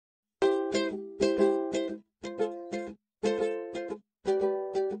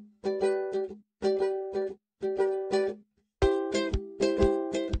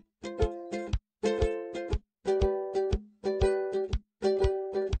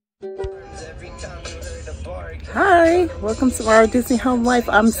Hi, welcome to our Disney Home Life.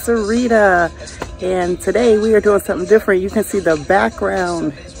 I'm Sarita, and today we are doing something different. You can see the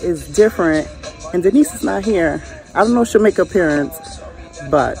background is different, and Denise is not here. I don't know if she'll make an appearance,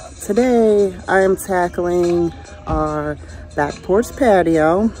 but today I am tackling our back porch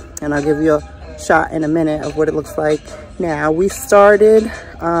patio, and I'll give you a shot in a minute of what it looks like now. We started,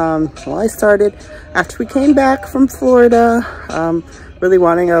 I started after we came back from Florida, really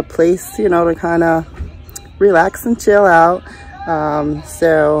wanting a place, you know, to kind of relax and chill out.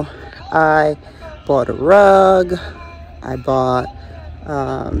 So I bought a rug, I bought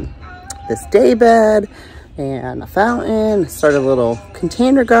this day bed and a fountain, started a little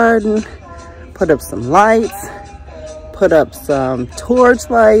container garden, put up some lights, put up some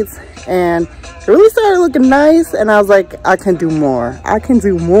torch lights, and it really started looking nice. And I was like, I can do more. I can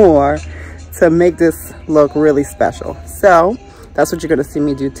do more to make this look really special. So that's what you're gonna see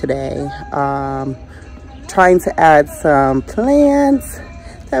me do today. Trying to add some plants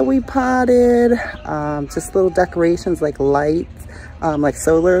that we potted, just little decorations like lights, like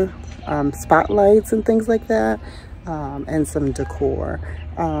solar spotlights and things like that, and some decor.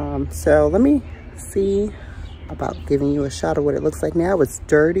 So let me see about giving you a shot of what it looks like now. It's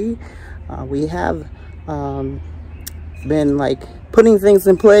dirty. We have been like putting things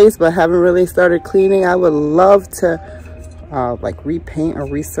in place, but haven't really started cleaning. I would love to like repaint or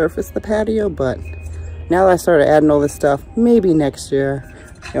resurface the patio, but now that I started adding all this stuff, maybe next year,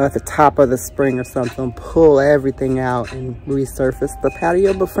 you know, at the top of the spring or something, pull everything out and resurface the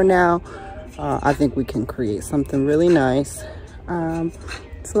patio. But for now, I think we can create something really nice. So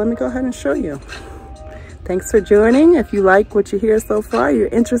let me go ahead and show you. Thanks for joining. If you like what you hear so far, you're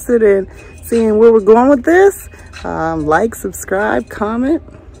interested in seeing where we're going with this, like, subscribe, comment.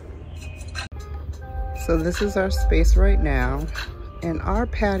 So this is our space right now, and our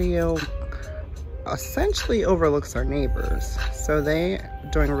patio essentially overlooks our neighbors. So they're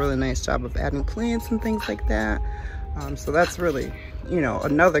doing a really nice job of adding plants and things like that. So that's really, you know,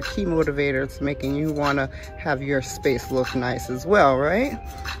 another key motivator to making you want to have your space look nice as well, right?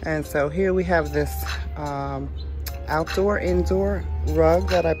 And so here we have this outdoor indoor rug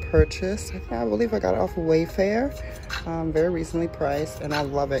that I purchased. I believe I got it off of Wayfair, very recently priced, and I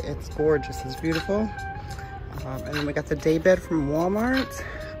love it. It's gorgeous, it's beautiful. And then we got the day bed from Walmart,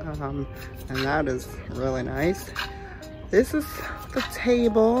 and that is really nice. This is the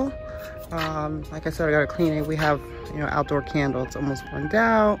table. Like I said, I gotta clean it. We have, you know, outdoor candle. It's almost burned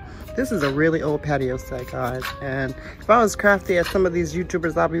out. This is a really old patio set, guys. And if I was crafty as some of these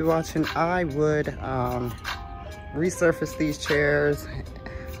YouTubers I'll be watching, I would resurface these chairs.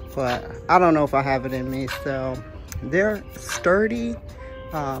 But I don't know if I have it in me. So they're sturdy.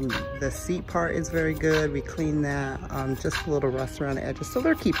 The seat part is very good. We cleaned that. Just a little rust around the edges. So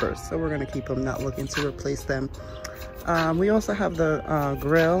they're keepers. So we're gonna keep them, not looking to replace them. We also have the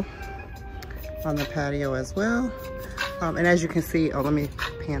grill on the patio as well. And as you can see, oh, let me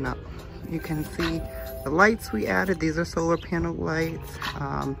pan up. You can see the lights we added. These are solar panel lights.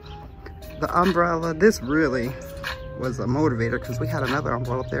 The umbrella, this really was a motivator because we had another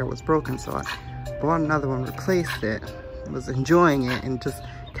umbrella up there. It was broken, so I bought another one, replaced it. I was enjoying it and just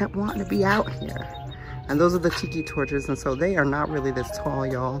kept wanting to be out here. And those are the tiki torches, and so they are not really this tall,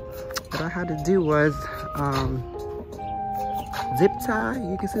 y'all. What I had to do was zip tie.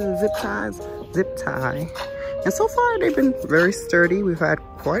 You can see the zip ties. Zip tie. And so far they've been very sturdy. We've had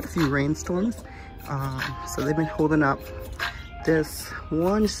quite a few rainstorms, so they've been holding up. This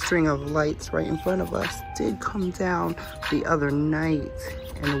one string of lights right in front of us did come down the other night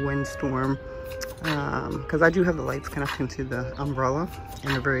in a windstorm, because I do have the lights connecting to the umbrella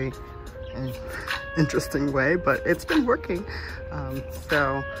in a very interesting way, but it's been working.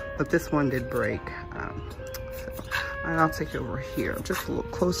 But this one did break. And I'll take you over here, just a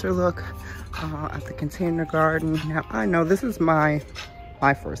little closer look at the container garden. Now, I know this is my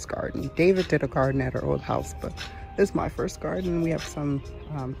first garden. David did a garden at our old house, but this is my first garden. We have some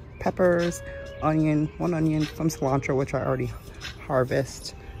peppers, one onion, some cilantro, which I already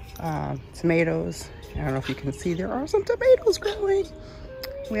harvest, tomatoes. I don't know if you can see, there are some tomatoes growing.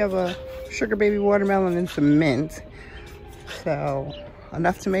 We have a sugar baby watermelon and some mint. So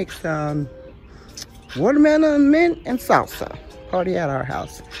enough to make some watermelon, mint, and salsa. Party at our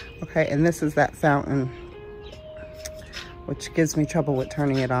house. Okay, and this is that fountain, which gives me trouble with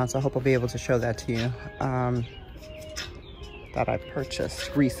turning it on, so I hope I'll be able to show that to you. That I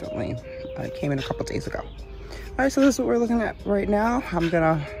purchased recently. It came in a couple days ago. All right, so this is what we're looking at right now. I'm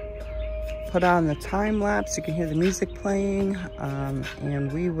gonna put on the time lapse. You can hear the music playing,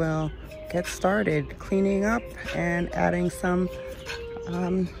 and we will get started cleaning up and adding some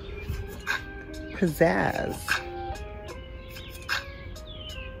pizzazz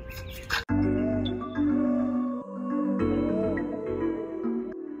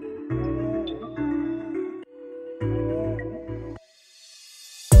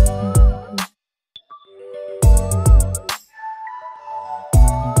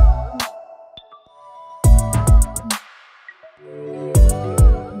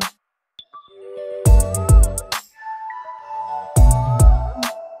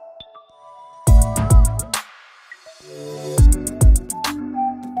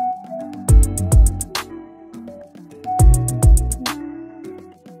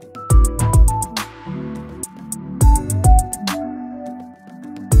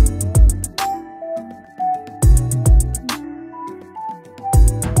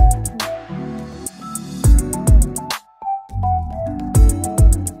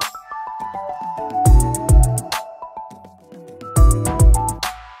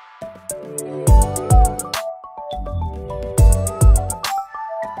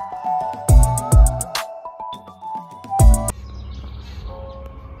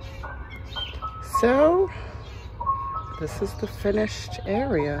this is the finished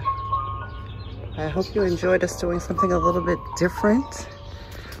area. I hope you enjoyed us doing something a little bit different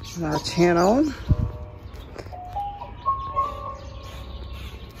on our channel.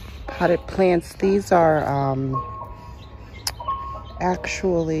 Potted plants, these are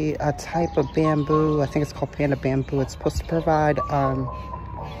actually a type of bamboo. I think it's called panda bamboo. It's supposed to provide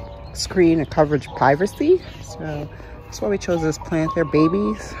screen and coverage privacy. So that's why we chose this plant. They're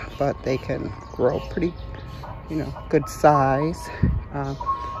babies, but they can grow pretty, you know, good size.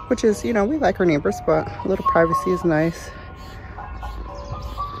 Which is, you know, we like our neighbors, but a little privacy is nice.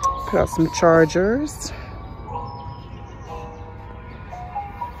 Put out some chargers.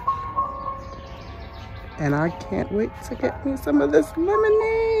 And I can't wait to get me some of this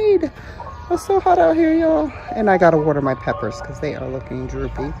lemonade. It's so hot out here, y'all. And I gotta water my peppers because they are looking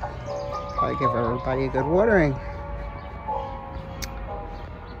droopy. Probably give everybody a good watering.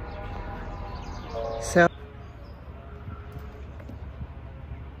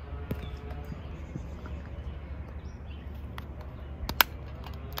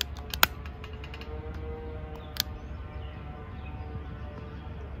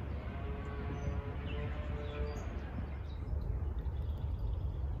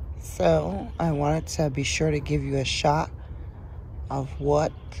 So I wanted to be sure to give you a shot of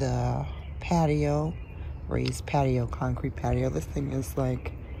what the patio, raised patio, concrete patio, this thing is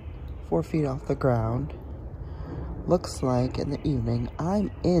like 4 feet off the ground, looks like in the evening.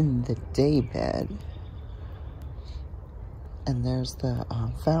 I'm in the day bed. And there's the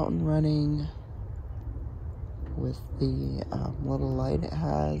fountain running with the little light it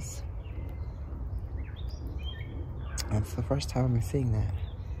has. That's the first time I'm seeing that.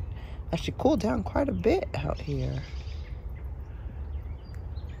 Actually cooled down quite a bit out here.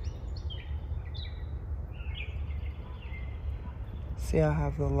 See, I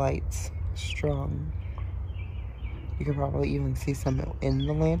have the lights strong. You can probably even see some in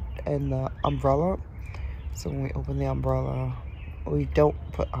the lamp and the umbrella. So when we open the umbrella, we don't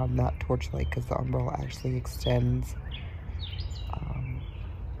put on that torch light because the umbrella actually extends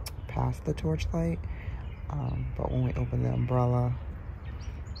past the torch light. But when we open the umbrella,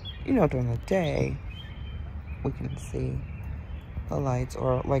 you know, during the day, we can see the lights.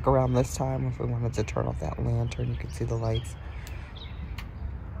 Or like around this time, if we wanted to turn off that lantern, you can see the lights.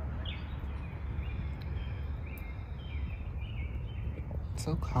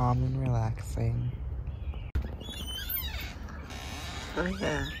 So calm and relaxing. Oh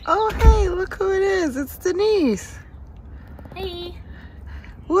yeah. Oh hey, look who it is. It's Denise. Hey.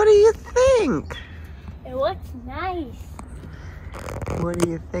 What do you think? It looks nice. What do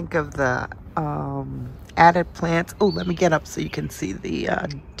you think of the added plants? Oh, let me get up so you can see the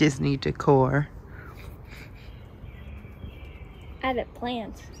Disney decor. Added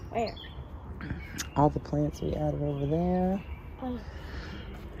plants? Where? All the plants we added over there. Oh.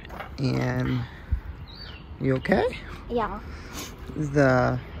 And you okay? Yeah.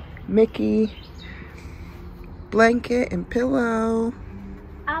 The Mickey blanket and pillow.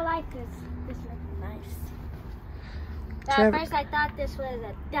 I like this. This looks nice. At first I thought this was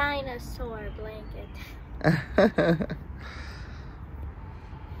a dinosaur blanket.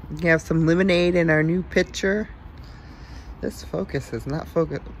 You have some lemonade in our new pitcher. This focus is not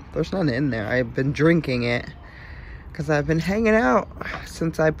focused. There's none in there. I've been drinking it because I've been hanging out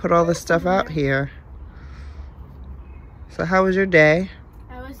since I put all this stuff out here. So how was your day?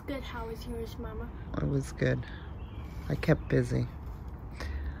 That was good. How was yours, Mama? It was good. I kept busy.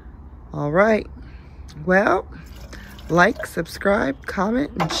 All right. Well, like, subscribe,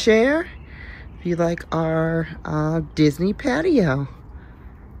 comment, and share if you like our Disney patio.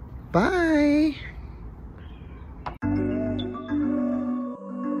 Bye.